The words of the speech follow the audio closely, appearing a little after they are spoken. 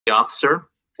Officer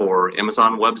for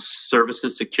Amazon Web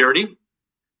Services Security.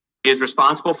 He is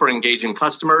responsible for engaging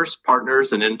customers,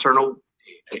 partners, and internal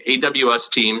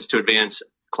AWS teams to advance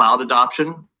cloud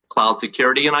adoption, cloud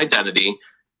security and identity,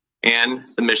 and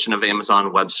the mission of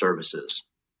Amazon Web Services.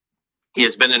 He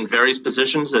has been in various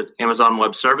positions at Amazon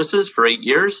Web Services for 8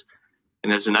 years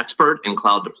and is an expert in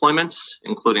cloud deployments,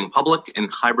 including public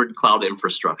and hybrid cloud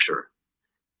infrastructure.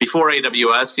 Before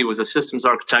AWS, he was a systems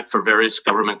architect for various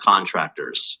government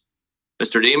contractors.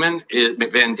 Mr.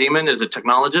 Van Diemen is a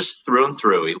technologist through and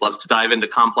through. He loves to dive into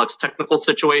complex technical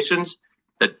situations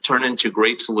that turn into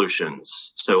great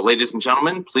solutions. So, ladies and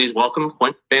gentlemen, please welcome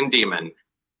Quint Van Diemen.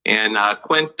 And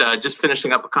Quint, just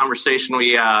finishing up a conversation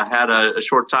we had a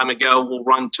short time ago. We'll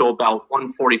run till about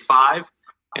 1:45,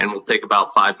 and we'll take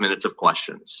about 5 minutes of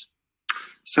questions.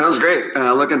 Sounds great.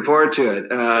 Looking forward to it.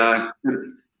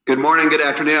 Good morning, good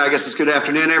afternoon. I guess it's good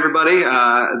afternoon, everybody.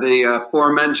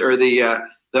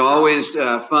 The always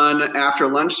fun after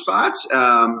lunch spots,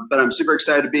 but I'm super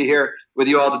excited to be here with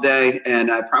you all today,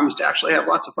 and I promise to actually have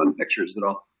lots of fun pictures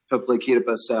that'll hopefully keep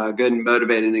us good and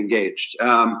motivated and engaged.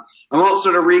 I won't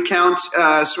sort of recount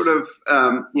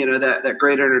that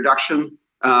great introduction,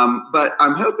 but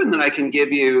I'm hoping that I can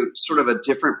give you sort of a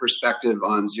different perspective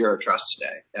on Zero Trust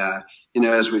today.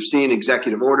 As we've seen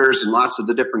executive orders and lots of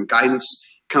the different guidance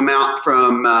come out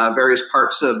from various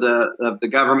parts of the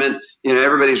government.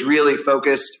 Everybody's really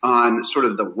focused on sort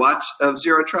of the what of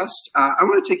Zero Trust. I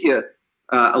want to take you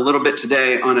a little bit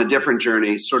today on a different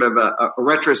journey, sort of a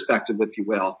retrospective, if you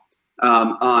will,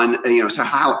 on so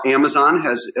how Amazon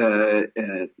has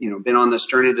been on this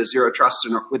journey to Zero Trust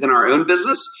within our own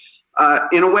business.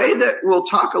 In a way that we'll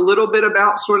talk a little bit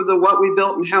about sort of the what we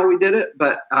built and how we did it,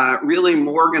 but really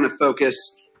more going to focus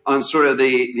on sort of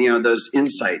those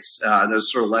insights,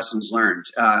 those sort of lessons learned,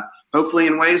 hopefully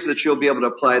in ways that you'll be able to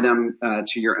apply them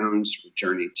to your own sort of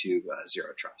journey to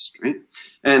Zero Trust, right?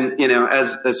 And,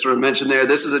 as sort of mentioned there,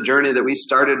 this is a journey that we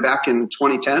started back in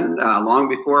 2010, long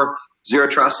before Zero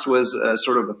Trust was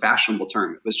sort of a fashionable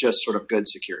term. It was just sort of good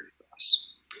security for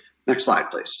us. Next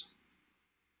slide, please.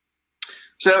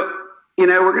 So,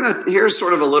 here's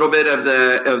sort of a little bit of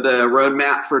the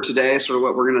roadmap for today, sort of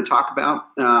what we're going to talk about.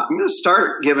 I'm going to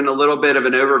start giving a little bit of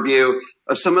an overview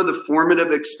of some of the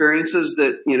formative experiences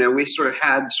that, we sort of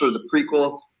had, sort of the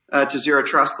prequel to Zero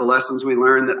Trust, the lessons we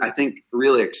learned that I think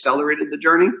really accelerated the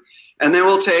journey. And then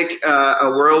we'll take a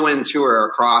whirlwind tour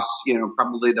across,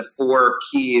 probably the 4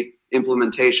 key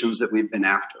implementations that we've been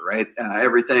after, right?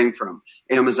 Everything from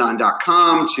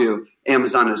Amazon.com to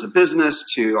Amazon as a business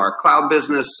to our cloud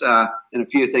business and a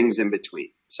few things in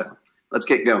between. So let's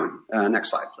get going.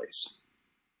 Next slide, please.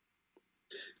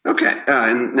 Okay,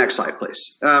 next slide,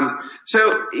 please.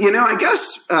 I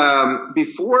guess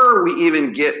before we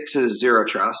even get to Zero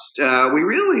Trust, we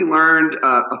really learned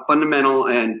a fundamental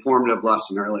and formative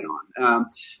lesson early on.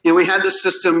 We had this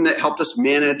system that helped us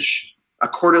manage a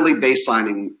quarterly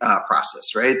baselining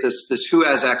process, right? This who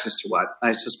has access to what.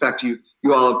 I suspect you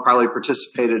all have probably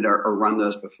participated or run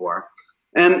those before.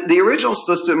 And the original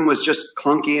system was just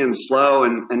clunky and slow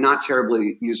and not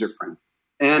terribly user-friendly.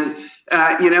 And,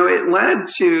 it led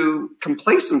to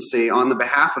complacency on the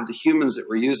behalf of the humans that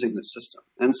were using the system.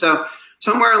 And so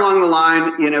somewhere along the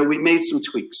line, we made some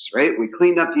tweaks, right? We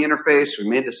cleaned up the interface. We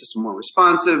made the system more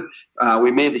responsive.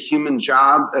 We made the humans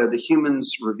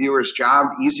reviewers'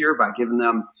 job easier by giving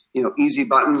them, easy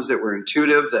buttons that were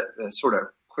intuitive, that sort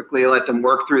of quickly let them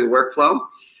work through the workflow.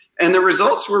 And the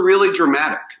results were really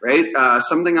dramatic, right?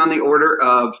 Something on the order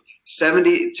of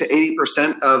 70 to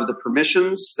 80% of the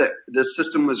permissions that this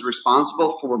system was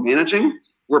responsible for managing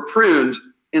were pruned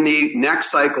in the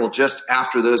next cycle just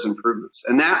after those improvements.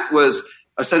 And that was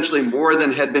essentially more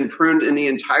than had been pruned in the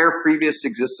entire previous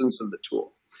existence of the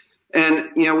tool.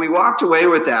 And, we walked away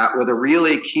with that with a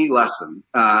really key lesson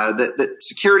that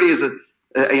security is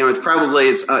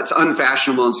it's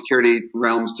unfashionable in security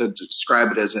realms to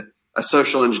describe it as a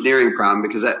social engineering problem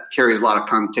because that carries a lot of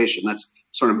connotation. That's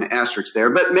sort of my asterisk there.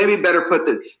 But maybe better put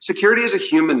that security is a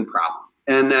human problem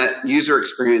and that user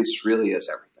experience really is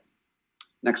everything.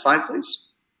 Next slide,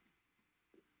 please.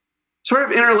 Sort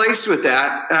of interlaced with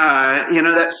that,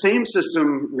 that same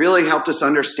system really helped us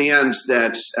understand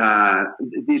that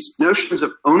these notions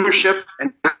of ownership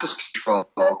and access control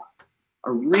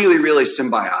are really, really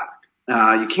symbiotic.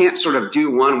 You can't sort of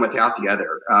do one without the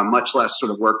other, much less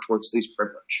sort of work towards least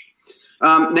privilege.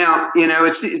 Now,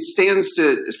 it stands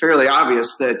to it's fairly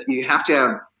obvious that you have to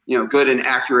have, good and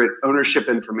accurate ownership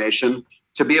information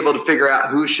to be able to figure out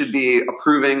who should be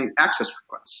approving access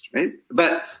requests, right?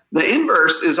 But The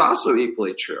inverse is also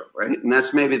equally true, right? And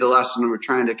that's maybe the lesson we're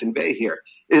trying to convey here,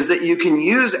 is that you can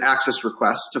use access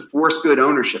requests to force good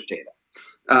ownership data.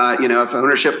 If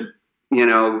ownership,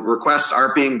 requests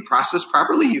aren't being processed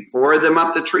properly, you forward them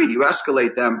up the tree, you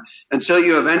escalate them until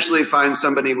you eventually find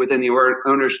somebody within the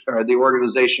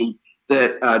organization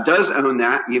that does own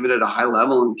that, even at a high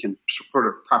level, and can sort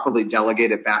of properly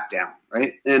delegate it back down,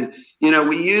 right? And,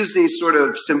 we use these sort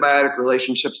of symbiotic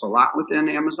relationships a lot within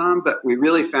Amazon, but we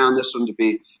really found this one to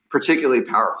be particularly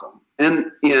powerful.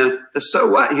 And, the so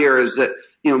what here is that,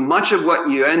 much of what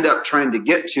you end up trying to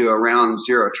get to around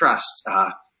zero trust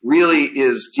really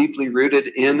is deeply rooted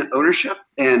in ownership.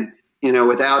 And,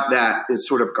 without that, it's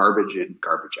sort of garbage in,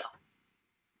 garbage out.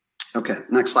 Okay,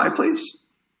 next slide, please.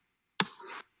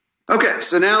 Okay,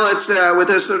 so now let's, with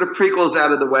those sort of prequels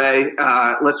out of the way,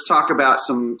 let's talk about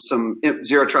some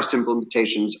zero trust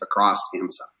implementations across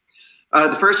Amazon.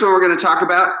 The first one we're going to talk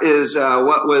about is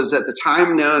what was at the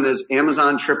time known as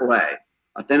Amazon AAA,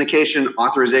 Authentication,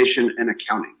 Authorization, and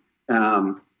Accounting.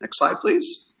 Next slide,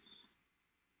 please.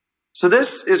 So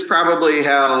this is probably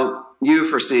how you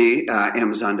foresee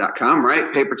Amazon.com,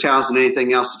 right? Paper towels and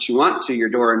anything else that you want to your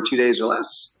door in 2 days or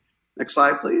less. Next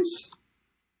slide, please.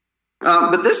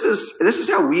 But this is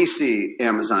how we see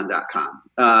Amazon.com.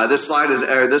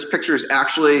 This picture is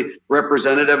actually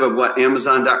representative of what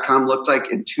Amazon.com looked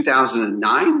like in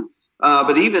 2009.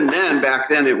 But even then, back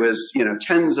then, it was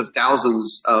tens of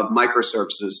thousands of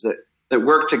microservices that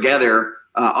work together,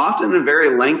 often in very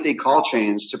lengthy call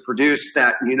chains to produce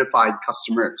that unified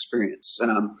customer experience.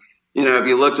 If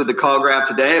you looked at the call graph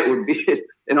today,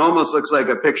 it almost looks like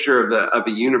a picture of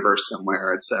a universe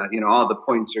somewhere. It's all the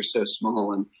points are so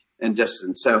small and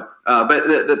distant. So, but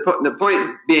the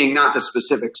point being not the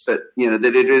specifics, but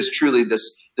that it is truly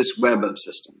this web of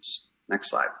systems. Next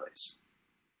slide, please.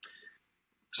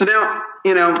 So now,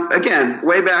 again,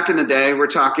 way back in the day, we're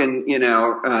talking, in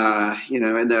the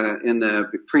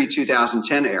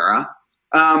pre-2010 era.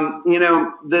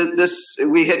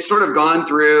 We had sort of gone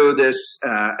through this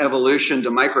evolution to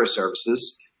microservices.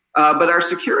 But our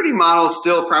security model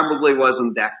still probably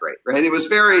wasn't that great, right? It was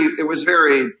very,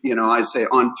 I'd say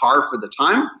on par for the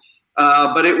time.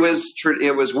 But it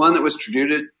was one that was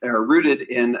rooted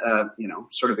in,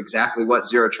 sort of exactly what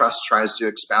Zero Trust tries to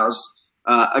espouse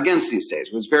against these days.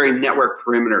 It was very network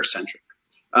perimeter centric.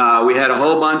 We had a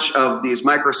whole bunch of these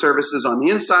microservices on the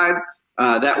inside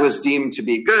that was deemed to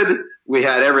be good. We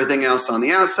had everything else on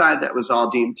the outside that was all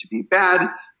deemed to be bad.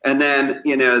 And then,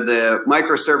 the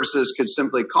microservices could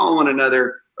simply call one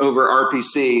another over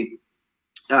RPC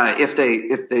if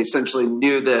they essentially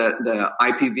knew the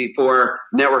IPv4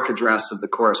 network address of the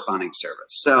corresponding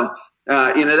service. So,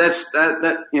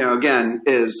 that again,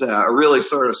 is a really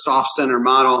sort of soft center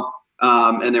model.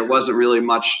 And there wasn't really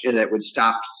much that would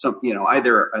stop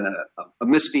either a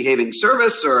misbehaving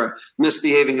service or a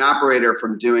misbehaving operator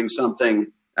from doing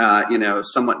something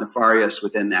somewhat nefarious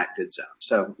within that good zone.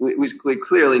 So we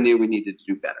clearly knew we needed to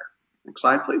do better. Next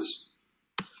slide, please.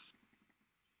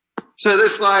 So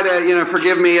this slide,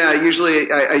 forgive me,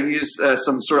 usually I use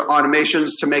some sort of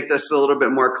automations to make this a little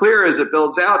bit more clear as it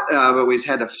builds out, but we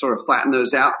had to sort of flatten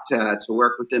those out to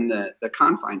work within the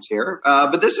confines here.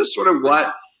 But this is sort of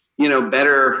what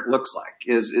better looks like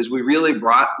is we really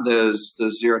brought those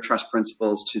zero trust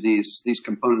principles to these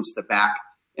components that back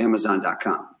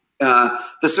Amazon.com.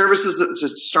 The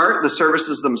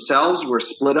services themselves were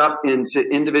split up into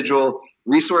individual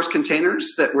resource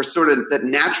containers that were that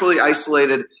naturally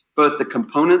isolated both the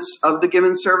components of the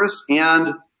given service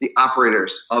and the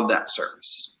operators of that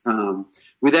service.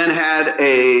 We then had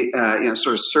a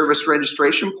sort of service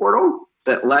registration portal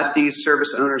that let these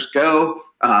service owners go,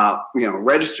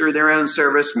 register their own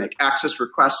service, make access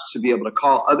requests to be able to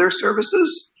call other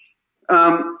services.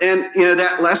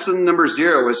 That lesson number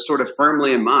 0 was sort of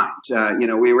firmly in mind.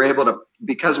 We were able to,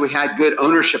 because we had good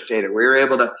ownership data, we were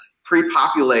able to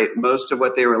pre-populate most of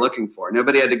what they were looking for.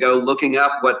 Nobody had to go looking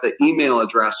up what the email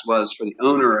address was for the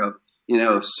owner of,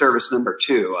 service number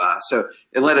 2. So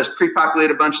it let us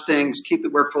pre-populate a bunch of things, keep the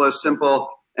workflow simple,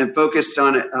 and focused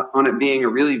on it being a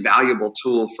really valuable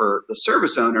tool for the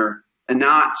service owner and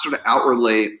not sort of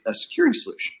outwardly a security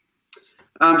solution.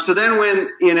 So then when,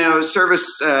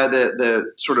 service,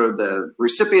 the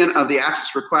recipient of the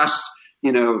access request,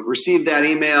 received that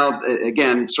email,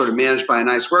 again, sort of managed by a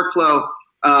nice workflow,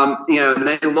 and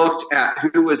they looked at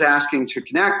who was asking to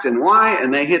connect and why,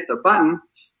 and they hit the button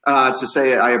to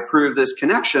say, I approve this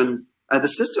connection. The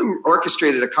system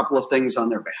orchestrated a couple of things on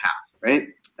their behalf, right?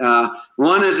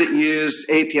 One is it used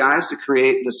APIs to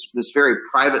create this very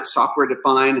private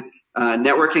software-defined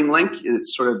networking link.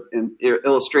 It's sort of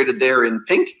illustrated there in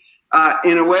pink.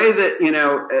 in a way that,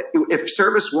 if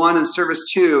service 1 and service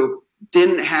 2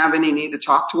 didn't have any need to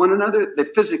talk to one another, they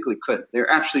physically couldn't. There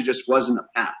actually just wasn't a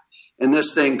path. And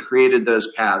this thing created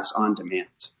those paths on demand.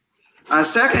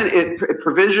 Second, it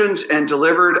provisioned and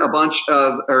delivered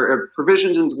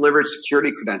provisioned and delivered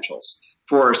security credentials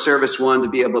for service 1 to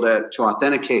be able to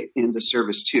authenticate into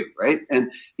service 2, right?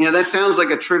 And, that sounds like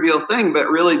a trivial thing, but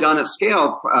really done at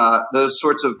scale, those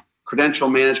sorts of credential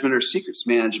management or secrets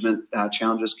management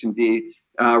challenges can be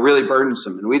really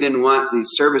burdensome. And we didn't want these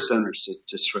service owners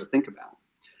to sort of think about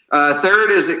it.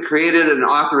 Third is it created an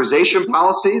authorization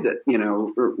policy that,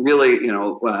 really,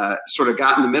 sort of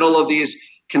got in the middle of these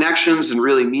connections and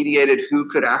really mediated who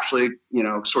could actually,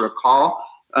 sort of call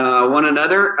one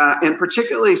another. And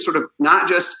particularly sort of not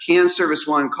just can service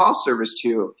 1 call service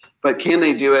 2, but can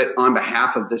they do it on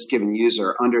behalf of this given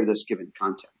user under this given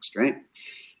context, right?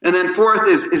 And then fourth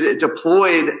is it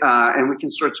deployed, and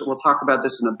we'll talk about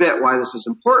this in a bit, why this is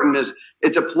important, is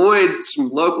it deployed some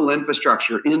local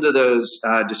infrastructure into those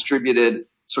distributed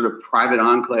sort of private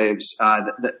enclaves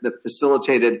that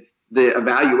facilitated the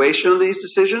evaluation of these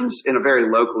decisions in a very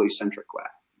locally centric way,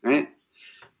 right?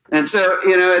 And so,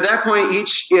 at that point,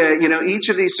 each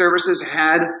of these services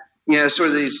had, sort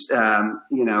of these,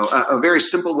 a very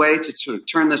simple way to sort of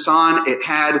turn this on. It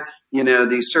had,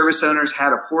 these service owners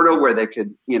had a portal where they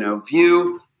could,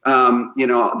 view,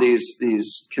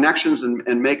 these connections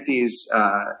and make these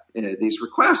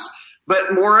requests.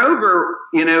 But moreover,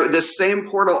 this same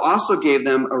portal also gave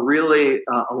them a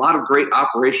lot of great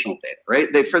operational data, right?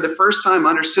 They, for the first time,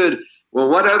 understood, well,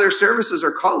 what other services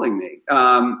are calling me?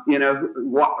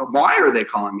 Why are they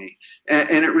calling me?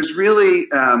 And it was really,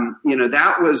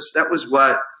 that was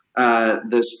what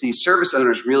these service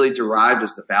owners really derived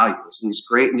as the value, was these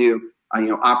great new,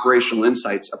 operational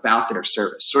insights about their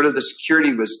service. Sort of the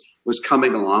security was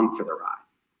coming along for the ride.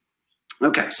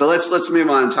 Okay, so let's move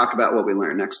on and talk about what we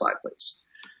learned. Next slide, please.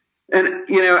 And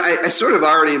I sort of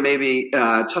already maybe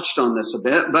touched on this a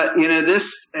bit, but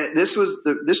this was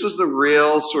the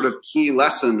real sort of key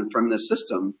lesson from this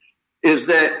system, is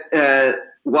that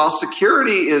while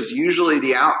security is usually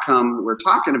the outcome we're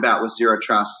talking about with Zero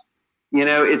Trust,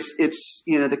 it's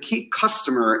the key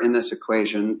customer in this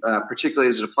equation, particularly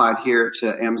as it applied here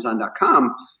to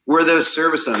Amazon.com, were those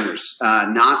service owners,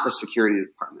 not the security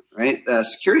department, right?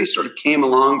 Security sort of came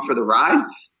along for the ride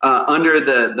under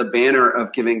the banner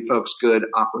of giving folks good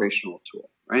operational tool,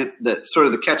 right? That sort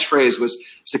of the catchphrase was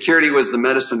security was the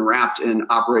medicine wrapped in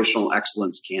operational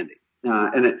excellence candy.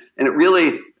 And it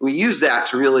really, we use that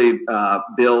to really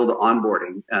build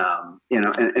onboarding,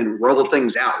 and roll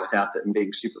things out without them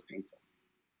being super painful.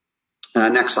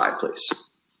 Next slide, please.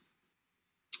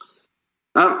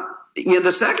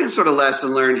 The second sort of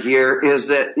lesson learned here is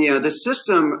that, the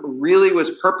system really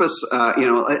was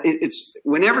it's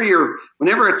whenever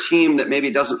a team that maybe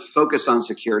doesn't focus on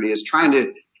security is trying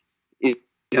to,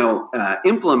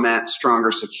 implement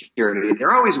stronger security,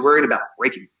 they're always worried about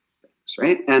breaking things,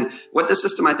 right? And what the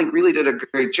system, I think, really did a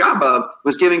great job of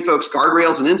was giving folks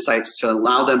guardrails and insights to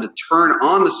allow them to turn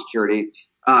on the security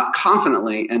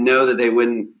confidently and know that they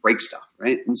wouldn't break stuff,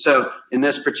 right? And so in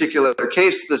this particular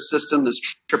case, this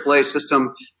AAA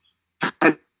system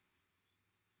had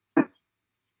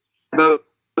both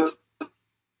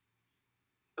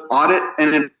audit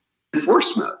and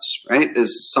enforce modes, right,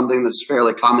 is something that's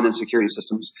fairly common in security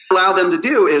systems. Allow them to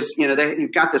do is,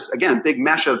 you've got this, again, big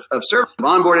mesh of services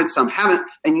onboarded, some haven't,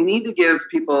 and you need to give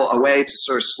people a way to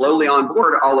sort of slowly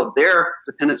onboard all of their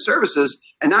dependent services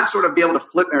and not sort of be able to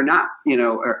flip or not,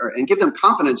 and give them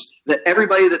confidence that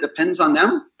everybody that depends on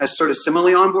them has sort of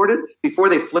similarly onboarded before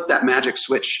they flip that magic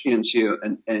switch into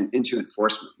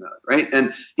enforcement mode, right?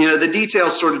 And, the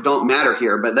details sort of don't matter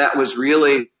here, but that was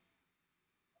really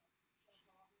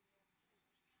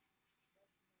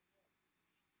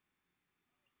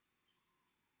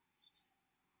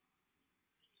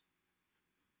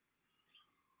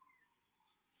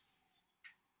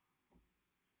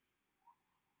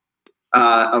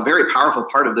a very powerful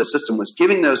part of the system, was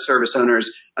giving those service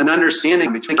owners an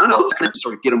understanding between to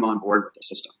sort of get them on board with the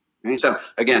system. Right? So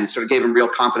again, sort of gave them real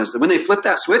confidence that when they flipped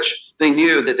that switch, they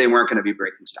knew that they weren't going to be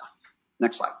breaking stuff.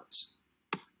 Next slide, please.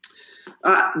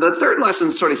 The third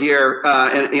lesson sort of here,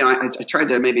 I tried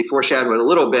to maybe foreshadow it a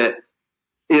little bit,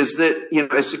 is that,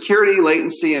 as security,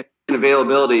 latency, and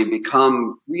availability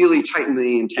become really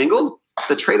tightly entangled,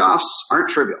 the trade-offs aren't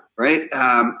trivial, right?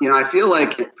 I feel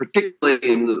like, particularly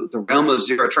in the realm of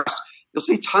Zero Trust, you'll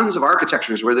see tons of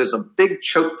architectures where there's a big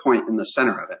choke point in the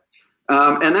center of it.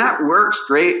 And that works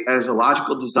great as a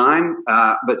logical design,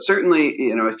 but certainly,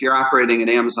 if you're operating at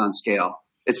Amazon scale,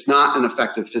 it's not an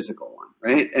effective physical one,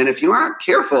 right? And if you aren't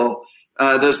careful,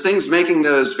 those things making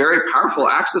those very powerful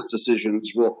access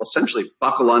decisions will essentially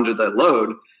buckle under the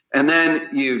load. And then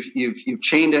you've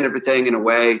chained everything in a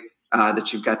way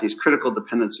that you've got these critical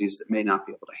dependencies that may not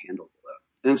be able to handle the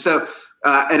load. And so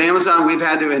at Amazon, we've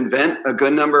had to invent a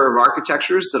good number of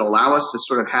architectures that allow us to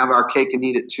sort of have our cake and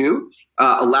eat it too,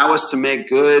 allow us to make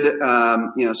good,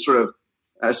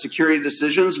 security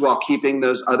decisions while keeping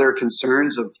those other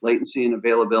concerns of latency and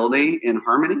availability in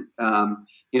harmony. One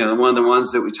of the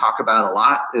ones that we talk about a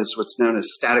lot is what's known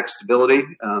as static stability,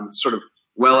 sort of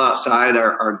well outside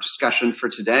our discussion for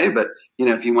today. But,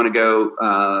 if you want to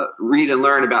go read and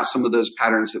learn about some of those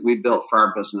patterns that we built for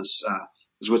our business,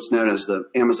 is what's known as the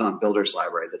Amazon Builders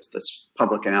Library that's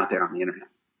public and out there on the internet.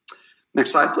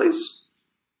 Next slide, please.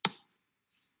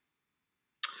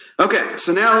 Okay,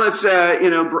 so now let's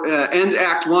end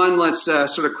Act 1. Let's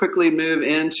sort of quickly move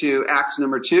into Act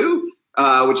number 2,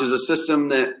 which is a system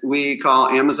that we call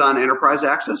Amazon Enterprise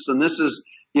Access, and this is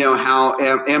how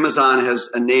Amazon has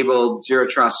enabled Zero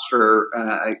Trust for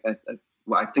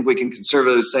I think we can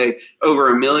conservatively say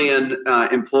over 1 million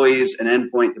employees and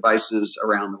endpoint devices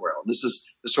around the world. This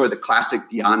is sort of the classic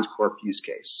Beyond Corp use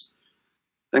case.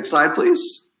 Next slide,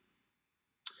 please.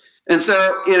 And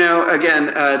so,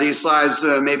 again, these slides,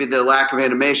 maybe the lack of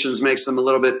animations makes them a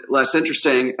little bit less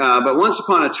interesting. But once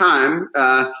upon a time,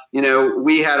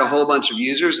 we had a whole bunch of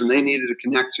users and they needed to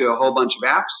connect to a whole bunch of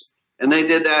apps. And they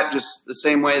did that just the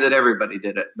same way that everybody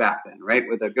did it back then, right?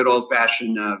 With a good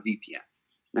old-fashioned VPN.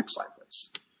 Next slide,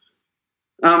 please.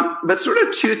 But sort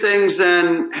of two things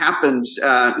then happened,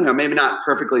 maybe not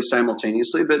perfectly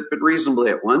simultaneously, but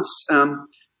reasonably at once.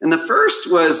 And the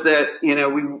first was that,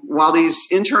 while these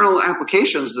internal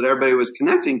applications that everybody was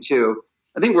connecting to,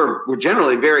 I think we're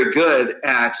generally very good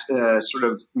at sort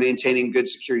of maintaining good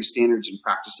security standards and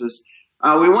practices.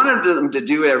 We wanted them to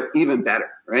do even better,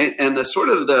 right? And the sort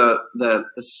of the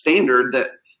standard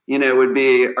that, would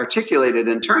be articulated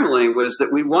internally was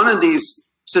that we wanted these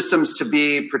systems to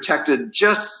be protected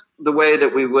just the way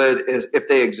that we would if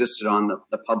they existed on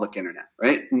the public internet,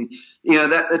 right? And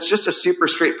that's just a super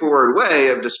straightforward way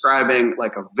of describing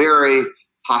like a very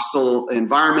hostile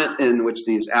environment in which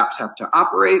these apps have to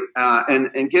operate,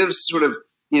 and gives sort of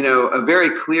a very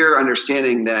clear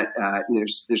understanding that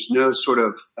there's no sort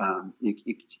of you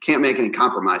can't make any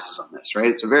compromises on this,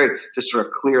 right? It's a very just sort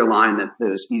of clear line that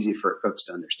is easy for folks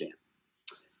to understand.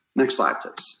 Next slide,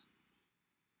 please.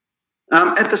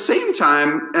 At the same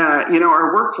time,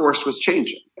 our workforce was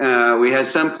changing. We had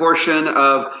some portion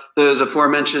of those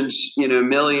aforementioned,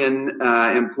 million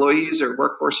employees or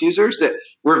workforce users that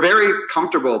were very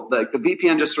comfortable. Like the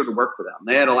VPN just sort of worked for them.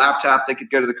 They had a laptop. They could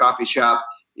go to the coffee shop.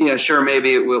 Sure,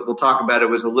 maybe we'll talk about it. It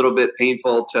was a little bit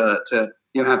painful to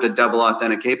have to double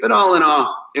authenticate, but all in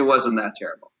all, it wasn't that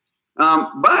terrible.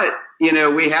 But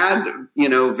we had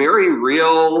very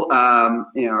real.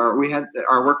 We had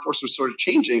our workforce was sort of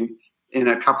changing in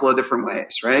a couple of different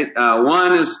ways, right?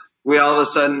 One is we all of a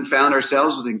sudden found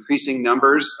ourselves with increasing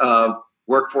numbers of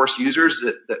workforce users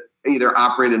that either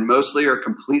operated mostly or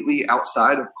completely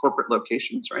outside of corporate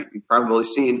locations, right? You've probably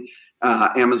seen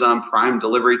Amazon Prime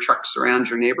delivery trucks around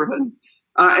your neighborhood.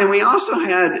 And we also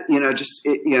had,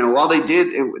 while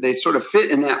they sort of fit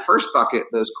in that first bucket,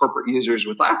 those corporate users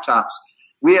with laptops,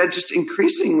 we had just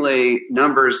increasingly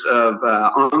numbers of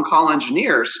on-call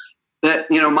engineers that,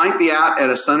 might be out at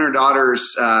a son or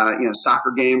daughter's,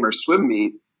 soccer game or swim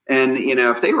meet. And,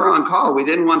 if they were on call, we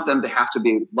didn't want them to have to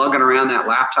be lugging around that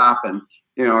laptop and,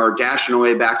 or dashing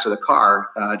away back to the car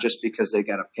just because they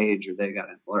got a page or they got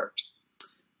an alert.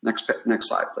 Next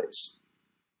slide, please.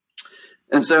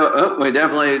 And so we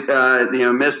definitely,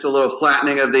 missed a little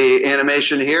flattening of the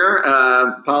animation here.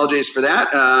 Apologies for that.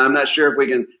 I'm not sure if we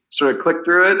can sort of click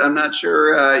through it. I'm not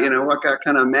sure, what got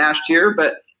kind of mashed here,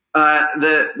 but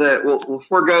we'll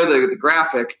forego the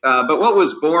graphic, but what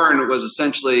was born was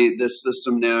essentially this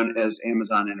system known as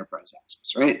Amazon Enterprise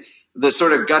Access, right? The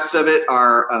sort of guts of it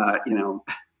are,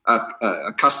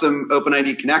 a custom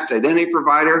OpenID Connect identity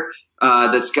provider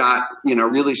that's got,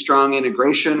 really strong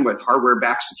integration with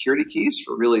hardware-backed security keys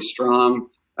for really strong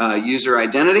user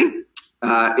identity.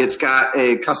 It's got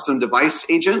a custom device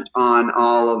agent on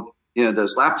all of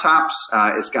those laptops.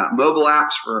 It's got mobile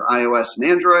apps for iOS and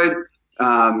Android.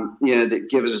 That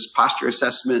gives us posture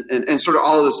assessment, and sort of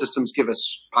all of the systems give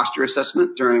us posture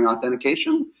assessment during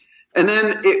authentication. And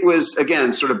then it was,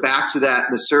 again, sort of back to that,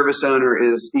 the service owner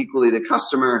is equally the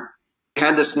customer,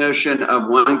 had this notion of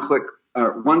one-click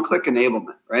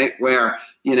enablement, right? Where,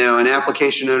 an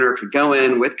application owner could go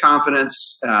in with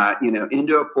confidence,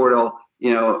 into a portal,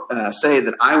 say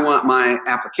that I want my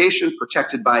application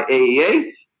protected by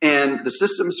AEA, and the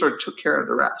system sort of took care of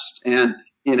the rest. And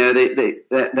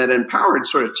that empowered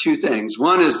sort of two things.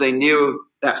 One is they knew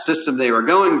that system they were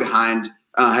going behind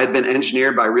had been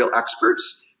engineered by real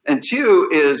experts. And two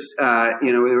is,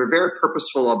 we were very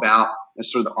purposeful about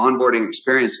sort of the onboarding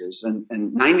experiences.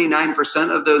 And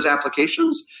 99% of those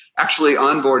applications actually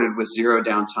onboarded with zero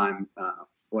downtime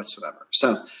whatsoever.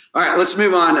 So, all right, let's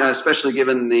move on, especially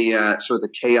given the sort of the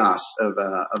chaos of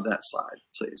that slide,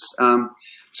 please.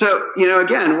 So,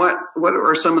 again, what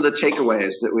are some of the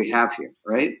takeaways that we have here,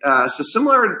 right? So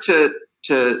similar to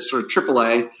sort of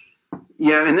AAA,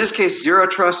 in this case, zero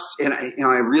trust, and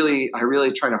I really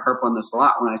try to harp on this a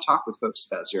lot when I talk with folks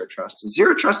about zero trust.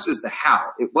 Zero trust is the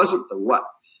how. It wasn't the what.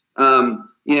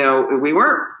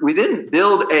 We didn't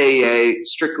build AEA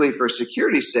strictly for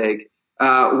security's sake.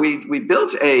 We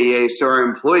built AEA so our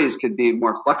employees could be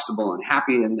more flexible and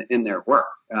happy in their work,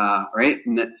 right?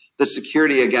 And that the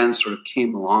security, again, sort of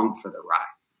came along for the ride.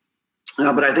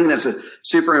 But I think that's a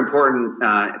super important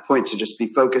point to just be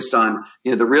focused on,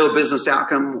 the real business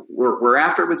outcome we're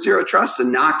after with zero trust,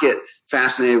 and not get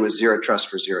fascinated with zero trust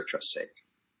for zero trust's sake.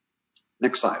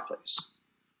 Next slide, please.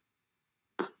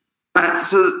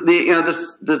 So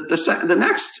the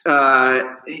next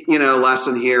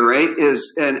lesson here, right,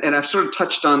 is and I've sort of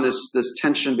touched on this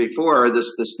tension before,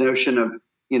 this notion of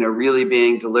really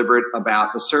being deliberate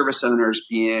about the service owners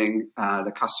being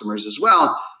the customers as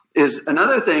well. Is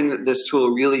another thing that this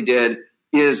tool really did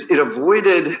is it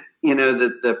avoided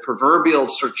the proverbial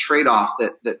sort of trade-off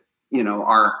that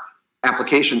our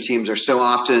application teams are so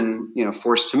often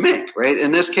forced to make, right?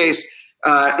 In this case,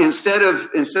 instead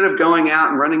of going out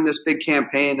and running this big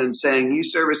campaign and saying you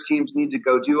service teams need to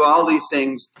go do all these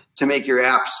things to make your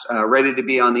apps ready to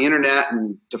be on the internet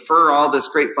and defer all this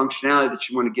great functionality that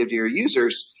you want to give to your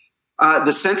users,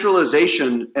 the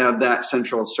centralization of that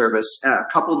central service,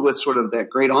 coupled with sort of that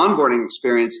great onboarding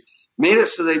experience, made it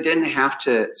so they didn't have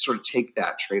to sort of take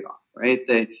that trade-off, right?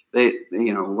 They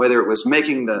whether it was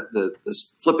making the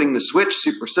flipping the switch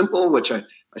super simple, which I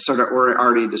sort of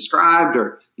already described,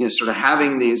 or sort of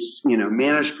having these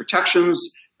managed protections,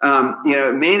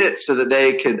 it made it so that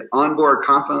they could onboard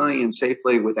confidently and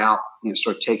safely without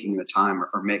sort of taking the time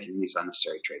or making these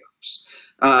unnecessary trade-offs.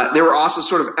 There were also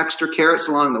sort of extra carrots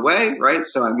along the way, right?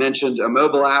 So I mentioned a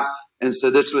mobile app, and so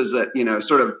this was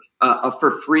sort of a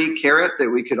for free carrot that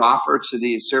we could offer to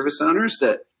these service owners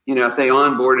that if they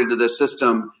onboarded to the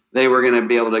system, they were going to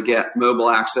be able to get mobile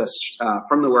access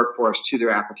from the workforce to their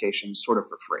applications sort of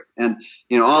for free. And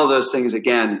all of those things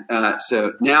again.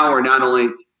 So now we're not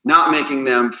only not making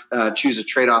them choose a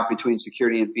trade-off between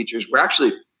security and features, we're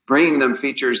actually bringing them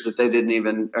features that they didn't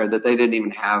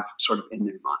even have sort of in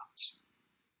their minds.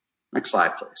 Next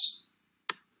slide, please.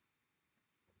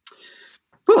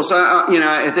 Cool. So,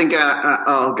 I think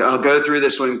I'll go through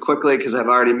this one quickly because I've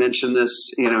already mentioned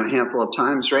this, a handful of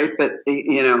times, right? But,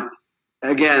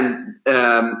 again,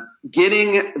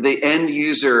 getting the end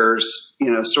users,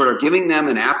 sort of giving them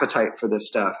an appetite for this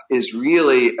stuff is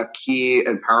really a key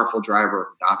and powerful driver of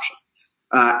adoption.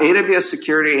 AWS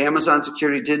security, Amazon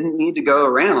security didn't need to go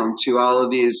around to all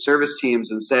of these service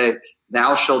teams and say,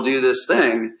 thou shall do this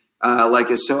thing. Like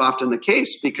is so often the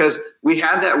case, because we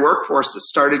had that workforce that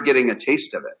started getting a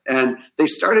taste of it, and they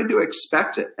started to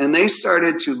expect it, and they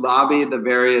started to lobby the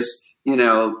various,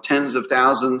 tens of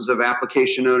thousands of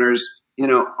application owners,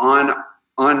 on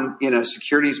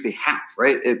security's behalf,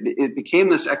 right? It became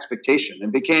this expectation.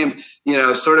 It became,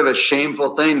 sort of a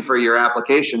shameful thing for your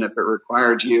application if it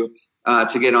required you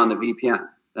to get on the VPN.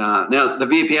 Now the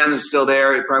VPN is still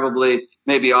there. It probably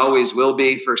maybe always will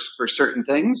be for certain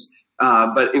things.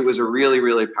 But it was a really,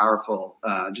 really powerful,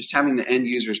 just having the end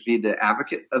users be the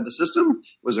advocate of the system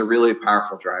was a really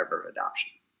powerful driver of adoption.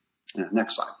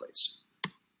 Next slide, please.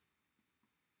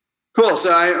 Cool.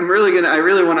 So I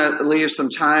really want to leave some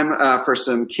time for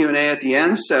some Q&A at the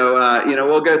end. So,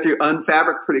 we'll go through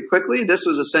Unfabric pretty quickly. This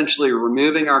was essentially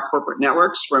removing our corporate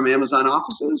networks from Amazon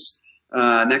offices.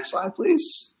 Next slide,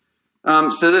 please.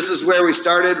 So this is where we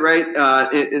started, right?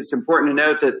 It's important to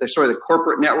note that the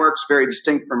corporate networks very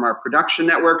distinct from our production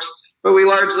networks, but we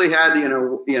largely had,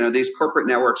 these corporate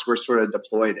networks were sort of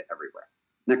deployed everywhere.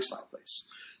 Next slide, please.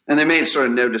 And they made sort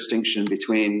of no distinction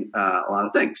between a lot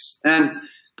of things. And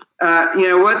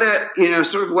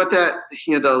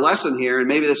the lesson here, and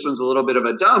maybe this one's a little bit of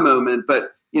a duh moment,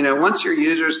 but once your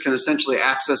users can essentially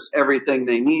access everything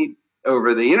they need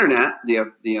over the internet, the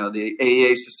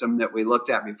AEA system that we looked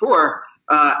at before,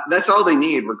 that's all they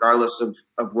need, regardless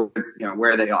of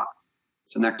where they are.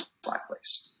 So next slide,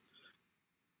 please.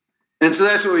 And so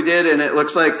that's what we did, and it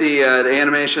looks like the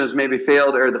animation has maybe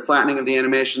failed, or the flattening of the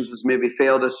animations has maybe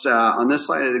failed us on this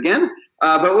slide again.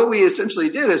 But what we essentially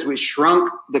did is we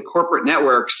shrunk the corporate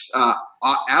networks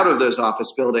out of those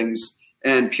office buildings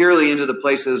and purely into the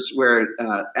places where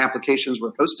applications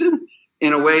were hosted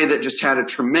in a way that just had a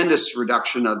tremendous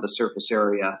reduction of the surface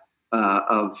area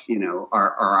of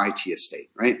our IT estate,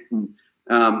 right?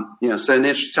 So in the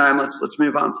interest of time, let's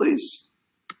move on, please.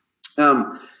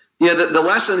 The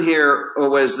lesson here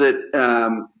was that,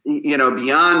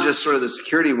 beyond just sort of the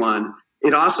security one,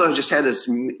 it also just had this,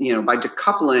 by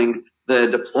decoupling the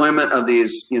deployment of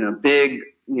these, big,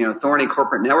 thorny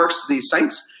corporate networks to these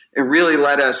sites, it really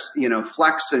let us,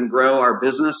 flex and grow our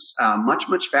business much,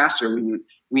 much faster.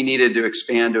 We needed to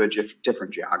expand to a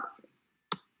different geography.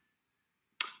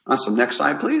 Awesome. Next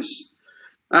slide, please.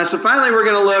 So finally, we're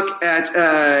going to look at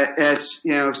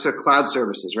cloud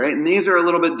services, right? And these are a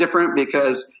little bit different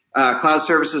because cloud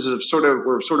services were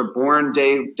sort of born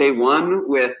day one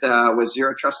with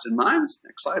zero trust in mind.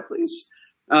 Next slide, please.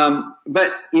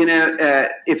 But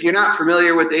if you're not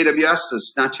familiar with AWS,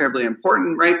 it's not terribly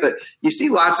important, right? But you see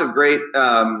lots of great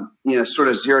sort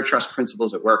of zero trust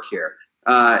principles at work here.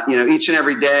 Each and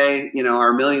every day,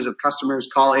 our millions of customers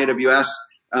call AWS.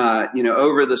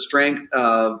 Over the strength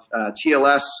of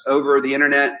TLS over the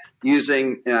internet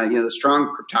using the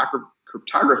strong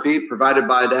cryptography provided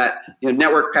by that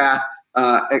network path,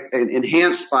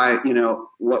 enhanced by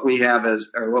what we have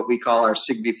what we call our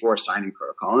SIG-V4 signing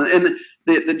protocol. And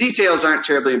the details aren't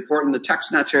terribly important. The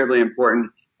text's not terribly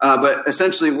important. But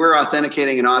essentially, we're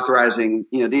authenticating and authorizing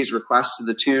these requests to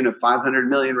the tune of 500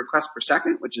 million requests per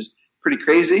second, which is pretty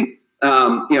crazy.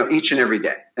 Each and every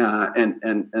day.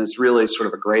 And it's really sort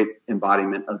of a great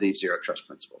embodiment of these zero trust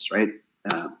principles, right?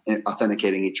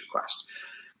 Authenticating each request.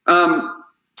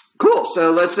 Cool.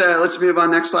 So let's move on.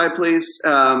 Next slide, please.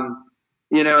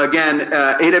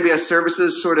 AWS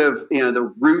services sort of,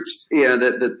 the root,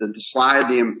 the slide,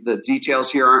 the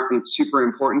details here aren't super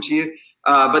important to you.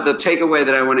 But the takeaway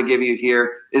that I want to give you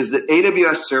here is that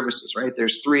AWS services, right?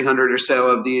 There's 300 or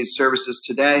so of these services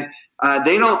today.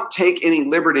 They don't take any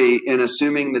liberty in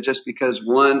assuming that just because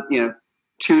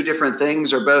two different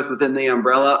things are both within the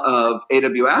umbrella of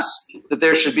AWS, that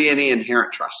there should be any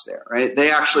inherent trust there, right?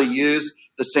 They actually use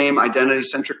the same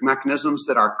identity-centric mechanisms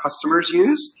that our customers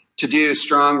use to do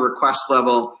strong request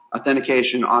level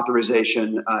authentication,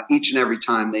 authorization, each and every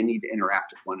time they need to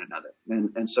interact with one another.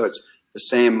 And so it's the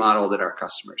same model that our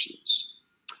customers use.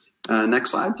 Next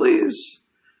slide, please.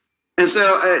 And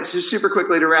so just super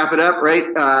quickly to wrap it up, right?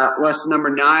 Lesson number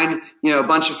 9, a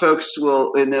bunch of folks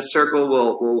in this circle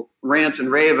will rant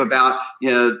and rave about,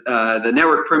 the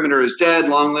network perimeter is dead.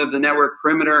 Long live the network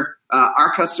perimeter.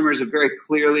 Our customers have very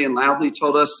clearly and loudly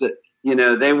told us that,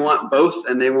 they want both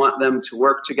and they want them to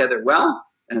work together well.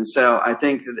 And so I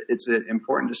think it's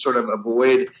important to sort of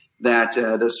avoid that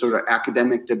those sort of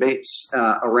academic debates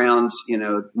around,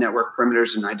 network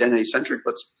perimeters and identity centric.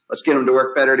 Let's get them to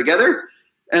work better together.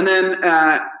 And then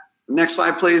next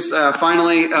slide, please.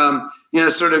 Finally,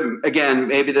 sort of, again,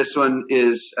 maybe this one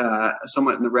is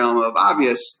somewhat in the realm of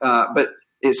obvious, but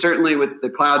it certainly with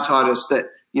the cloud taught us that,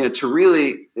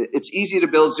 it's easy to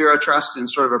build zero trust in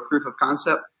sort of a proof of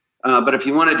concept. But if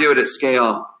you want to do it at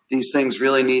scale, these things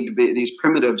really need to be, these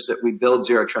primitives that we build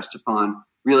zero trust upon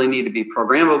really need to be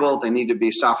programmable. They need to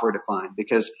be software defined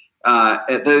because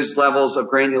at those levels of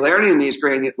granularity and these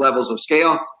levels of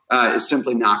scale, is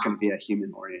simply not going to be a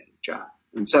human-oriented job.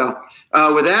 And so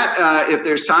with that, if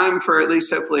there's time for at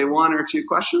least hopefully 1 or 2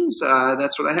 questions,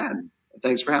 that's what I had.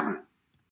 Thanks for having me.